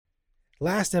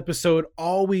Last episode,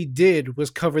 all we did was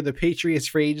cover the Patriots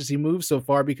free agency moves so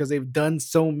far because they've done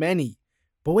so many.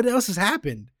 But what else has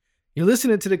happened? You're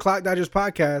listening to the Clock Dodgers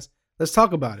podcast. Let's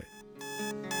talk about it.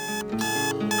 Cannot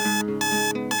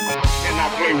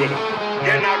play with him.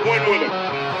 Cannot win with him.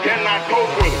 Cannot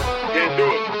coach with him. Can't do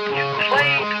it. You play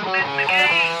to win the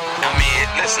game. I mean,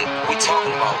 listen, we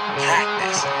talking about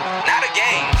practice. Not a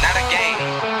game. Not a game.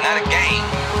 Not a game.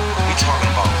 We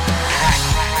talking about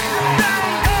practice.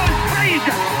 Down goes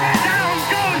Frazier. Down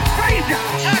goes Frazier.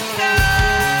 Touchdown!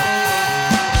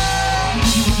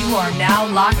 You are now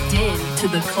locked in to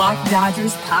the Clock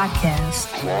Dodgers podcast.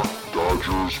 Clock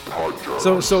Dodgers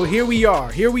podcast. So here we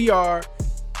are.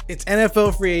 It's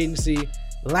NFL free agency.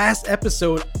 Last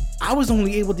episode, I was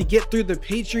only able to get through the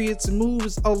Patriots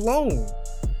moves alone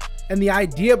and the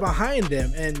idea behind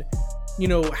them and, you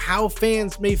know, how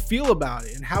fans may feel about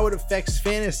it and how it affects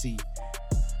fantasy.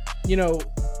 You know,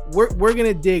 we're going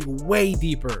to dig way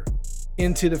deeper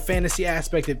into the fantasy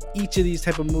aspect of each of these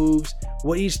type of moves,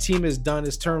 what each team has done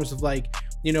in terms of, like,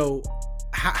 you know,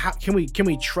 how can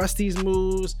we trust these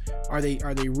moves? Are they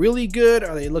really good?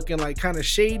 Are they looking like kind of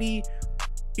shady?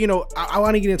 You know, I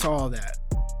want to get into all of that,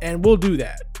 and we'll do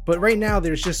that. But right now,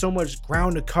 there's just so much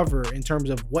ground to cover in terms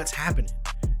of what's happening,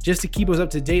 just to keep us up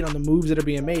to date on the moves that are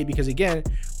being made. Because again,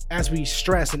 as we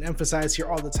stress and emphasize here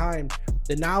all the time,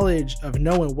 the knowledge of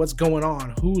knowing what's going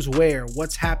on, who's where,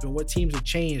 what's happened, what teams have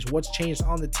changed, what's changed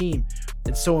on the team,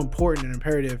 it's so important and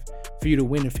imperative for you to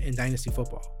win in Dynasty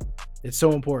football. It's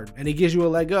so important. And it gives you a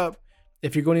leg up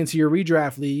if you're going into your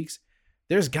redraft leagues.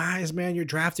 There's guys, man, you're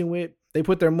drafting with, they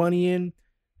put their money in,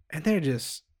 and they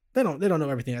don't know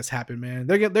everything that's happened, man.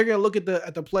 They're gonna look at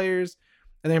the players,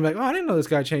 and they're like, oh, I didn't know this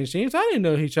guy changed teams. I didn't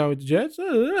know he signed with the Jets.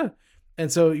 And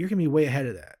so you're gonna be way ahead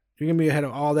of that. You're gonna be ahead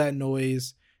of all that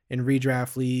noise in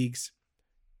redraft leagues,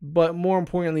 but more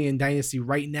importantly in Dynasty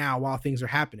right now while things are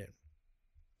happening.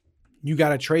 You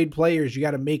gotta trade players, you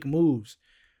gotta make moves,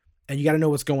 and you gotta know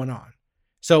what's going on.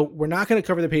 So we're not gonna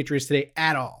cover the Patriots today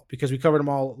at all because we covered them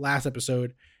all last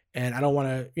episode. And I don't want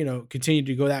to, you know, continue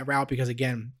to go that route because,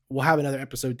 again, we'll have another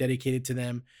episode dedicated to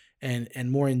them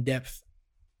and more in depth,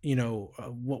 you know,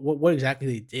 what exactly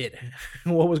they did,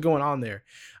 what was going on there.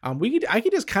 I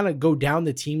could just kind of go down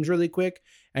the teams really quick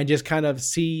and just kind of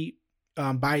see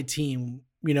by team,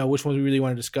 you know, which ones we really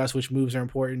want to discuss, which moves are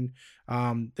important.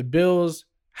 The Bills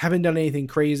haven't done anything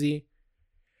crazy,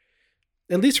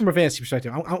 at least from a fantasy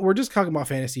perspective. We're just talking about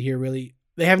fantasy here, really.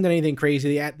 They haven't done anything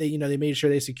crazy. They made sure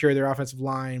they secure their offensive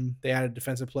line. They added a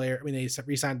defensive player. I mean, they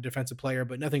re-signed a defensive player,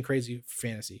 but nothing crazy for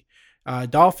fantasy.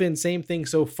 Dolphins, same thing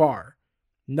so far.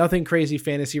 Nothing crazy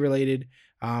fantasy related.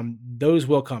 Those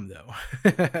will come though.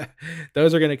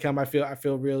 Those are going to come. I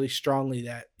feel really strongly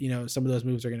that, you know, some of those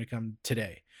moves are going to come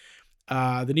today.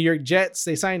 The New York Jets,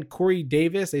 they signed Corey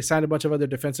Davis. They signed a bunch of other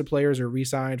defensive players or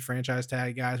re-signed franchise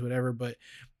tag guys, whatever. But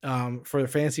for the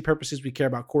fantasy purposes, we care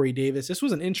about Corey Davis. This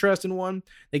was an interesting one.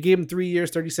 They gave him 3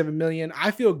 years, $37 million.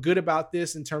 I feel good about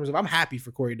this in terms of I'm happy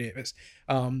for Corey Davis.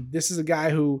 This is a guy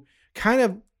who kind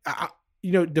of,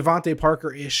 you know, Devontae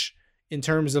Parker-ish in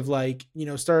terms of, like, you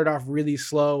know, started off really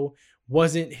slow,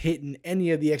 wasn't hitting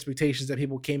any of the expectations that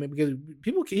people came in because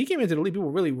he came into the league.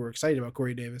 People really were excited about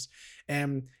Corey Davis.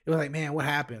 And it was like, man, what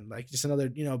happened? Like, just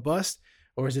another, you know, bust?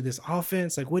 Or is it this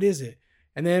offense? Like, what is it?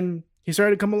 And then he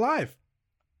started to come alive.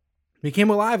 He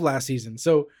came alive last season.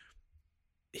 So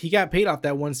he got paid off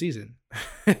that one season.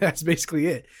 That's basically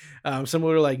it.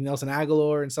 Similar to like Nelson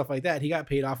Aguilar and stuff like that. He got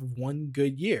paid off of one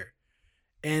good year.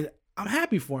 And I'm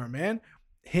happy for him, man.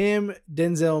 Him,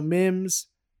 Denzel Mims.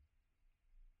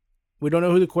 We don't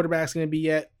know who the quarterback's going to be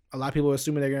yet. A lot of people are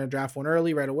assuming they're going to draft one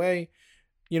early right away.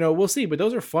 You know, we'll see. But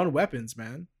those are fun weapons,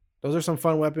 man. Those are some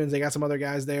fun weapons. They got some other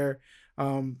guys there.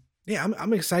 Yeah,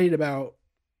 I'm excited about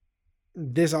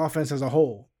this offense as a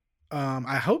whole.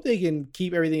 I hope they can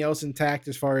keep everything else intact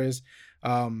as far as,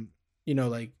 you know,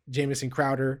 like Jamison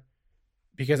Crowder,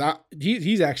 because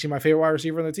he's actually my favorite wide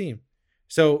receiver on the team.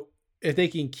 So if they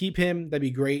can keep him, that'd be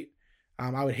great.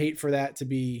 I would hate for that to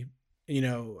be, you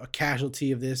know, a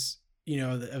casualty of this, you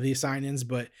know, of these sign-ins.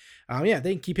 But yeah,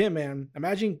 they can keep him, man.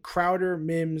 Imagine Crowder,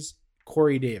 Mims,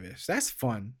 Corey Davis. That's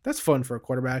fun. That's fun for a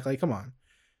quarterback. Like, come on.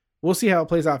 We'll see how it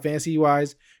plays out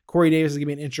fantasy-wise. Corey Davis is going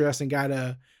to be an interesting guy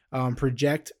to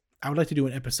project. I would like to do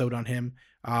an episode on him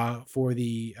for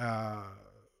the,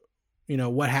 you know,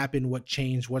 what happened, what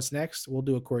changed, what's next. We'll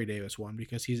do a Corey Davis one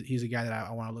because he's a guy that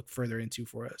I want to look further into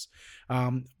for us.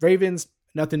 Ravens,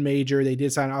 nothing major. They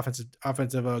did sign an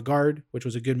offensive guard, which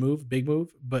was a good move, big move.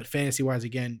 But fantasy-wise,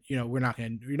 again, you know, you're not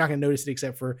gonna notice it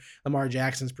except for Lamar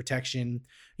Jackson's protection,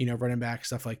 you know, running back,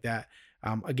 stuff like that.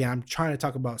 Again, I'm trying to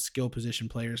talk about skill position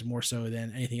players more so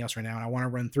than anything else right now. And I want to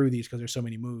run through these because there's so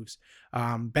many moves.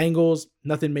 Bengals,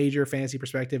 nothing major fantasy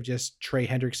perspective, just Trey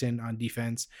Hendrickson on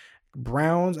defense.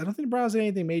 Browns, I don't think the Browns did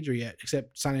anything major yet,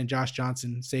 except signing Josh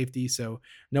Johnson, safety. So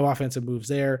no offensive moves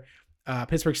there.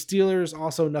 Pittsburgh Steelers,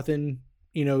 also nothing,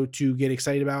 to get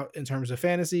excited about in terms of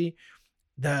fantasy.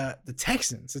 The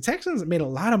Texans made a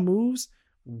lot of moves.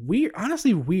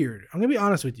 Honestly weird. I'm gonna be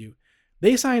honest with you.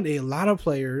 They signed a lot of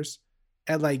players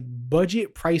at like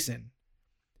budget pricing.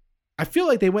 I feel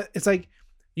like they went. It's like,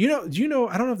 do you know?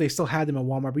 I don't know if they still had them at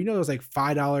Walmart, but those like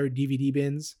 $5 DVD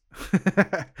bins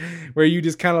where you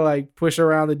just kind of like push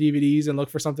around the DVDs and look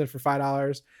for something for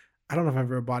 $5. I don't know if I've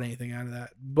ever bought anything out of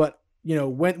that, but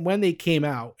when they came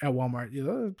out at Walmart,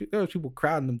 there was people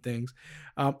crowding them things.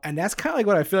 And that's kind of like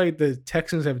what I feel like the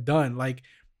Texans have done. Like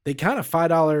they kind of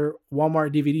 $5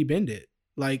 Walmart DVD binned it.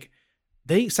 Like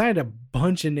they signed a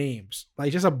bunch of names,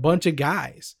 like just a bunch of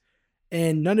guys,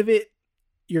 and none of it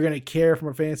you're going to care from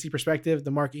a fantasy perspective.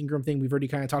 The Mark Ingram thing we've already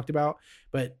kind of talked about,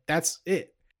 but that's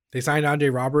it. They signed Andre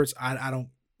Roberts. I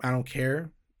don't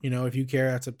care. If you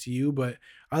care, that's up to you. But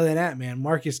other than that, man,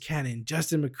 Marcus Cannon,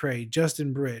 Justin McCray,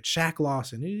 Justin Britt, Shaq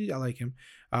Lawson, I like him.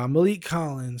 Malik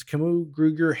Collins, Camus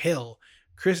Grugier-Hill,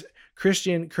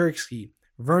 Christian Kirksey,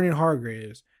 Vernon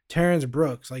Hargreaves, Terrence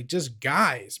Brooks, like just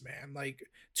guys, man. Like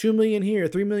 $2 million here,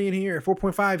 $3 million here,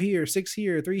 4.5 here, 6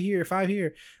 here, 3 here, 5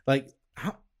 here. Like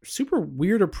super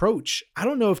weird approach. I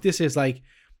don't know if this is like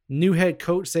new head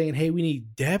coach saying, hey, we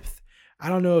need depth. I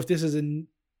don't know if this is a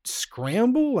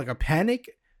scramble, like a panic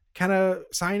kind of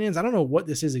sign-ins. I don't know what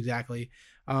this is exactly.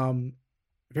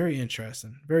 Very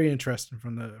interesting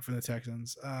from the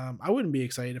Texans. I wouldn't be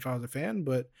excited if I was a fan,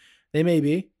 but they may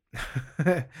be.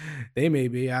 They may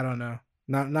be. I don't know.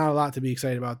 Not a lot to be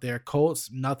excited about there. Colts,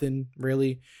 nothing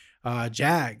really.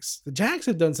 Jags. The Jags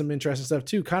have done some interesting stuff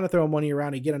too. Kind of throwing money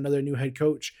around to get another new head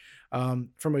coach.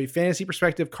 From a fantasy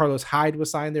perspective, Carlos Hyde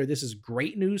was signed there. This is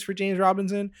great news for James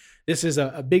Robinson. This is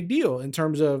a big deal in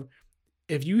terms of,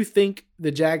 if you think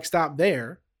the Jags stop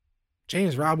there,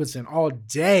 James Robinson all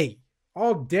day,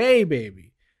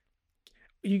 baby.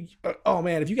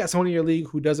 Man, if you got someone in your league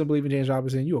who doesn't believe in James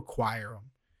Robinson, you acquire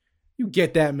him. You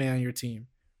get that man on your team,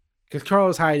 because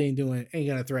Carlos Hyde ain't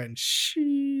gonna threaten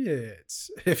shit,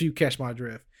 if you catch my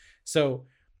drift. So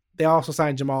they also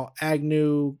signed Jamal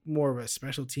Agnew, more of a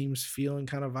special teams feeling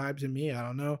kind of vibe to me. I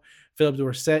don't know. Philip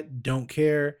Dorsett, don't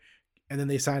care. And then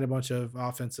they signed a bunch of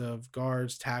offensive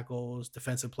guards, tackles,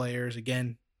 defensive players.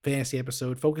 Again, fantasy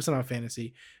episode, focusing on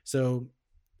fantasy. So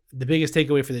the biggest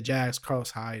takeaway for the Jags,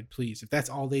 Carlos Hyde, please. If that's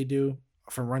all they do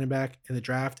from running back in the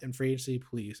draft and free agency,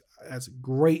 please. That's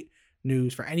great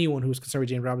news for anyone who's concerned with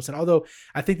James Robinson. Although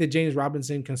I think the James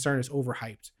Robinson concern is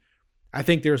overhyped. I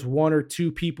think there's one or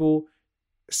two people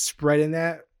spreading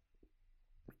that,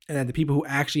 and then the people who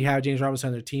actually have James Robinson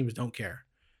on their teams don't care.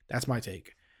 That's my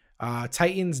take.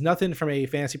 Titans, nothing from a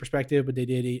fantasy perspective, but they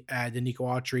did add Danico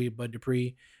Autry, Bud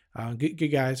Dupree.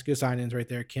 Good guys, good sign-ins right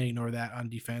there. Can't ignore that on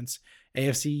defense.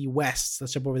 AFC West,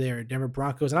 let's jump over there. Denver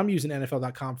Broncos, and I'm using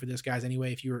NFL.com for this, guys,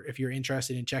 anyway. If you're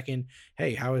interested in checking,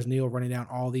 hey, how is Neil running down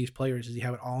all these players? Does he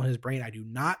have it all in his brain? I do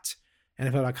not.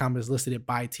 NFL.com has listed it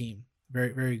by team.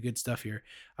 Very, very good stuff here.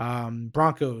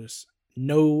 Broncos,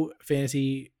 no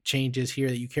fantasy changes here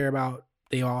that you care about.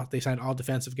 They signed all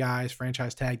defensive guys,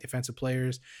 franchise tag defensive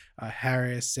players,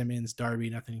 Harris, Simmons, Darby,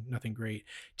 nothing great.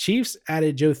 Chiefs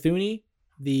added Joe Thuney.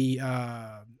 The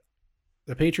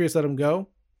Patriots let him go.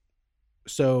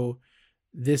 So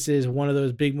this is one of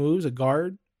those big moves, a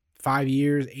guard, 5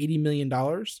 years, $80 million.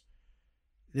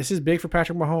 This is big for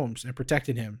Patrick Mahomes and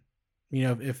protecting him.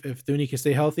 If Thuney can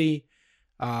stay healthy,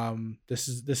 this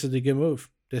is a good move.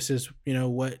 This is,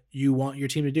 what you want your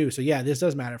team to do. So yeah, this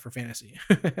does matter for fantasy.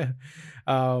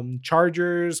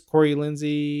 Chargers, Corey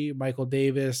Lindsey, Michael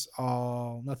Davis,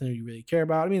 all nothing you really care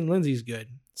about. I mean, Lindsey's good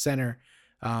center.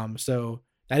 So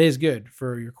that is good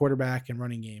for your quarterback and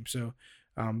running game. So,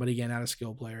 but again, not a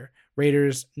skill player.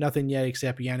 Raiders, nothing yet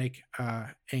except Yannick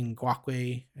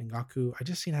Ngakoue. I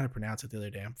just seen how to pronounce it the other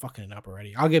day. I'm fucking it up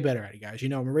already. I'll get better at it, guys.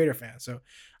 I'm a Raider fan, so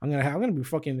I'm gonna be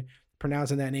fucking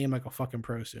pronouncing that name like a fucking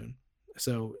pro soon.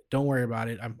 So don't worry about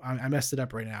it. I messed it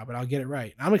up right now, but I'll get it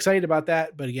right. I'm excited about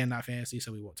that, but again, not fantasy,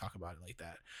 so we won't talk about it like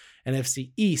that.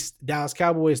 NFC East, Dallas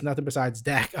Cowboys, nothing besides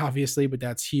Dak, obviously, but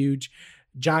that's huge.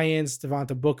 Giants,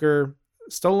 Devonta Booker,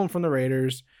 stolen from the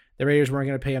Raiders. The Raiders weren't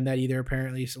going to pay him that either,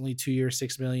 apparently. It's only 2 years,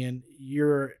 $6 million.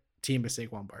 Your team is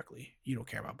Saquon Barkley. You don't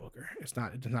care about Booker. It's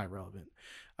not relevant.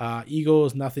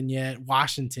 Eagles, nothing yet.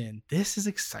 Washington, this is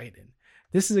exciting.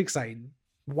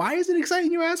 Why is it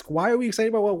exciting, you ask? Why are we excited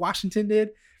about what Washington did?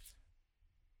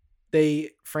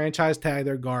 they franchise tag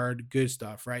their guard, good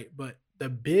stuff, right? But the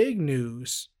big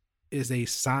news is they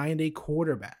signed a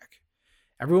quarterback.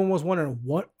 Everyone was wondering,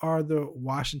 what are the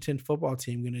Washington football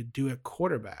team going to do at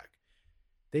quarterback?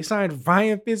 They signed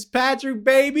Ryan Fitzpatrick,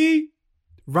 baby.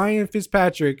 Ryan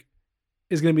Fitzpatrick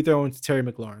is going to be throwing to Terry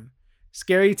McLaurin.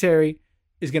 Scary Terry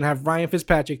is going to have Ryan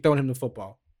Fitzpatrick throwing him the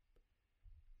football.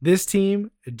 This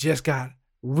team just got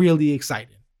really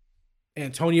exciting.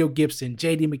 Antonio Gibson,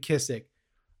 J.D. McKissick,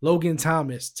 Logan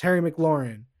Thomas, Terry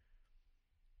McLaurin.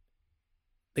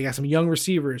 They got some young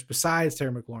receivers besides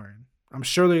Terry McLaurin. I'm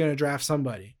sure they're going to draft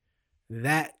somebody.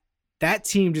 That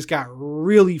team just got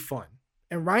really fun.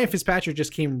 And Ryan Fitzpatrick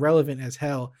just came relevant as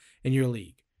hell in your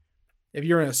league. If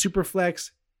you're in a super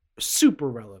flex, super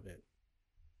relevant.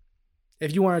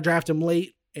 If you want to draft him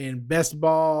late in best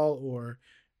ball or,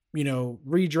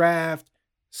 redraft,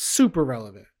 super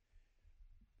relevant.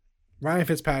 Ryan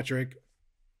Fitzpatrick,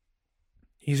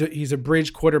 he's a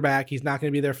bridge quarterback. He's not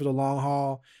going to be there for the long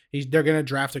haul. They're going to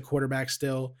draft a quarterback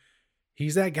still.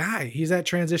 He's that guy. He's that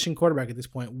transition quarterback at this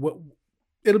point.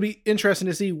 It'll be interesting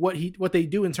to see what they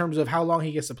do in terms of how long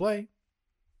he gets to play,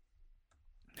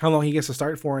 how long he gets to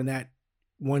start for in that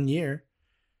 1 year.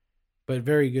 But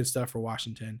very good stuff for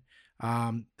Washington.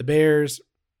 The Bears,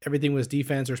 everything was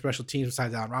defense or special teams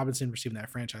besides Allen Robinson receiving that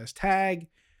franchise tag.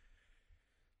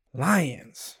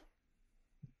 Lions,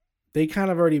 they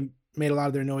kind of already made a lot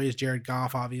of their noise. Jared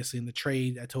Goff, obviously, in the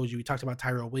trade. I told you, we talked about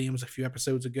Tyrell Williams a few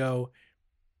episodes ago.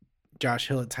 Josh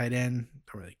Hill at tight end.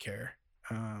 Don't really care.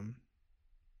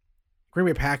 Green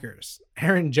Bay Packers,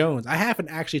 Aaron Jones. I haven't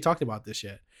actually talked about this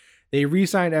yet. They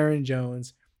re-signed Aaron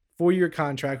Jones, 4-year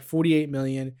contract, $48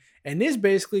 million. And this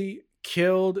basically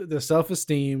killed the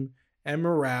self-esteem and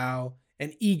morale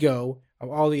and ego of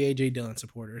all the A.J. Dillon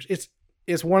supporters.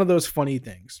 It's one of those funny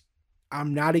things.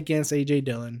 I'm not against A.J.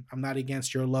 Dillon. I'm not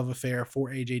against your love affair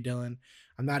for A.J. Dillon.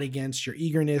 I'm not against your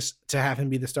eagerness to have him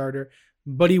be the starter,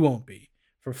 but he won't be.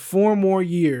 For 4 more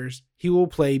years, he will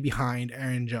play behind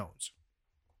Aaron Jones.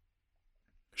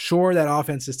 Sure, that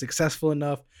offense is successful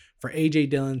enough for A.J.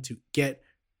 Dillon to get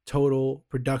total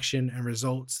production and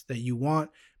results that you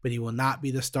want, but he will not be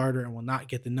the starter and will not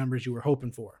get the numbers you were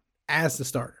hoping for as the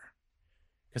starter.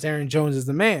 Because Aaron Jones is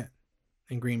the man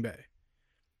in Green Bay.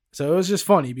 So it was just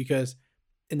funny because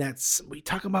we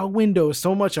talk about windows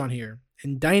so much on here.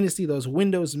 In Dynasty, those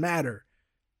windows matter.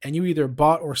 And you either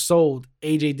bought or sold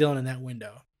A.J. Dillon in that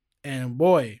window. And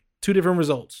boy, 2 different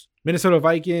results. Minnesota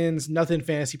Vikings, nothing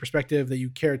fantasy perspective that you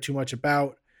care too much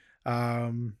about.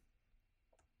 Move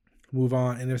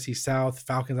on. NFC South,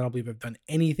 Falcons, I don't believe have done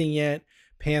anything yet.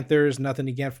 Panthers, nothing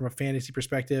again from a fantasy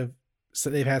perspective. So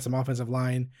they've had some offensive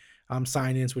line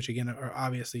sign-ins, which again are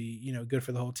obviously, good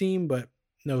for the whole team, but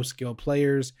no skilled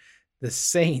players. The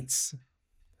Saints.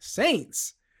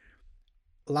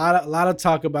 A lot of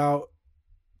talk about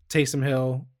Taysom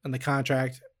Hill and the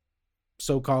contract,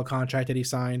 so-called contract that he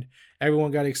signed.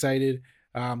 Everyone got excited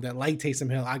that liked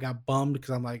Taysom Hill. I got bummed because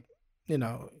I'm like,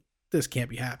 this can't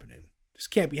be happening. This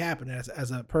can't be happening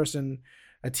as a person,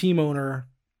 a team owner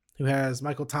who has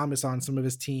Michael Thomas on some of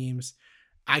his teams.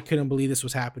 I couldn't believe this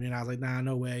was happening. I was like, nah,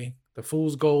 no way. The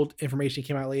fool's gold information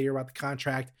came out later about the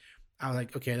contract. I was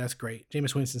like, okay, that's great.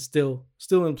 Jameis Winston's still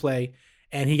in play,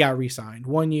 and he got re-signed.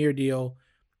 1-year deal.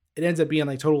 It ends up being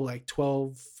total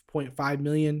 $12.5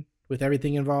 million with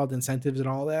everything involved, incentives and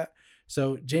all that.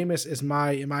 So Jameis is in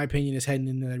my opinion, is heading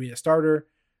in there to be a starter.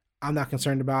 I'm not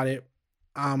concerned about it.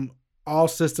 All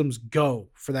systems go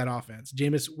for that offense.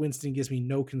 Jameis Winston gives me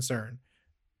no concern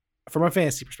from a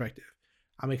fantasy perspective.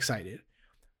 I'm excited.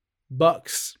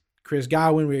 Bucks, Chris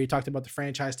Godwin, we already talked about the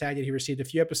franchise tag that he received a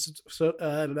few episodes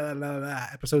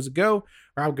ago.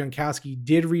 Rob Gronkowski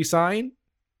did re-sign.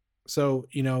 So,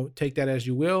 take that as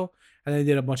you will. And they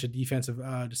did a bunch of defensive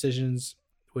decisions,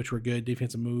 which were good,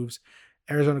 defensive moves.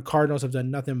 Arizona Cardinals have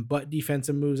done nothing but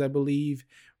defensive moves, I believe.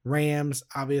 Rams,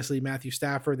 obviously, Matthew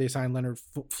Stafford. They signed Leonard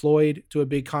Floyd to a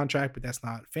big contract, but that's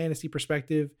not fantasy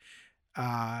perspective.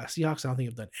 Seahawks, I don't think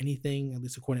have done anything, at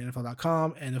least according to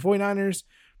NFL.com. And the 49ers,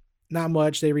 not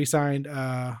much. They re-signed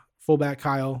fullback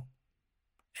Kyle.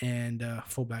 And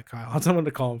fullback Kyle. That's what I'm going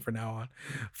to call him from now on.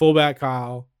 Fullback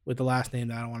Kyle with the last name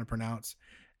that I don't want to pronounce.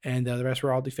 And the rest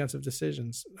were all defensive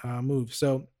decisions, moves.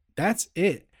 So that's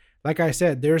it. Like I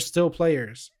said, there's still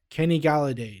players. Kenny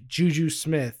Galladay, Juju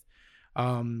Smith,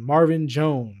 Marvin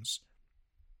Jones.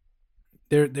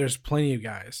 There's plenty of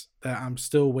guys that I'm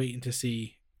still waiting to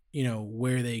see,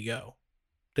 where they go.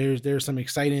 There's some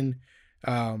exciting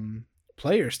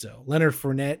players still. Leonard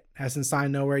Fournette hasn't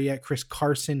signed nowhere yet. Chris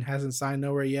Carson hasn't signed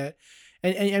nowhere yet.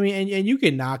 And I mean, and you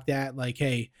can knock that like,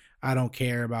 hey, I don't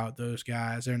care about those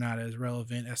guys. They're not as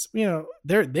relevant as,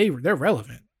 they're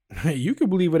relevant. You can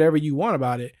believe whatever you want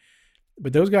about it,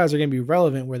 but those guys are going to be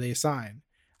relevant where they sign.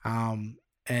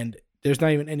 And there's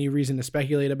not even any reason to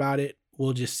speculate about it.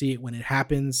 We'll just see it when it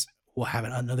happens. We'll have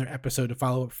another episode to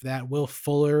follow up for that. Will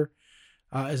Fuller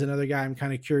is another guy I'm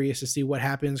kind of curious to see what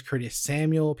happens. Curtis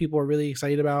Samuel, people are really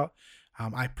excited about.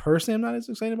 I personally am not as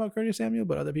excited about Curtis Samuel,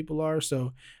 but other people are.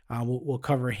 So we'll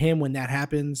cover him when that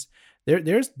happens.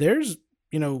 There's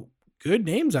good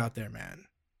names out there, man.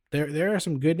 There are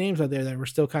some good names out there that we're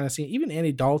still kind of seeing. Even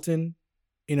Andy Dalton,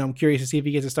 I'm curious to see if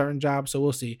he gets a starting job. So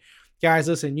we'll see. Guys,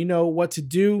 listen, you know what to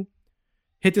do.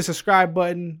 Hit the subscribe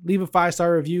button, leave a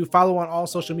 5-star review, follow on all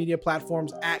social media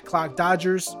platforms at Clock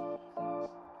Dodgers.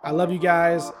 I love you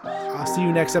guys. I'll see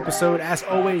you next episode. As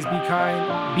always, be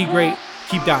kind, be great,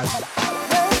 keep dodging.